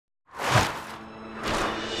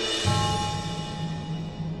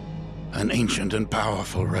an ancient and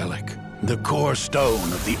powerful relic. The core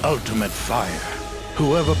stone of the ultimate fire.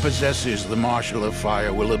 Whoever possesses the Marshal of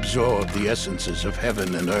Fire will absorb the essences of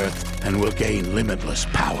heaven and earth and will gain limitless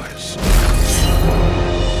powers.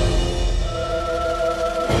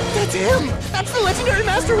 That's him! That's the legendary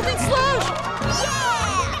master who beats Slash!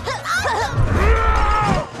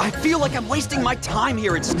 I feel like I'm wasting my time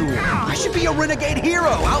here at school. I should be a renegade hero,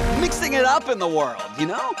 out mixing it up in the world, you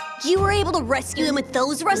know? You were able to rescue him with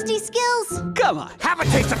those rusty skills? Come on. Have a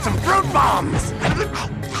taste of some fruit bombs!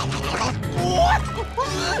 What?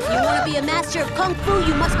 If you want to be a master of Kung Fu,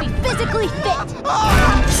 you must be physically fit!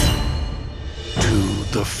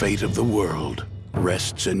 The fate of the world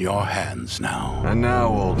rests in your hands now. And now,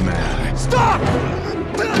 old man. Stop!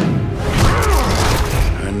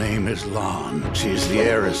 Her name is Lan. She is the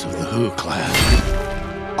heiress of the Hu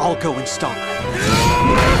clan. I'll go and stop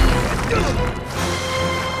her.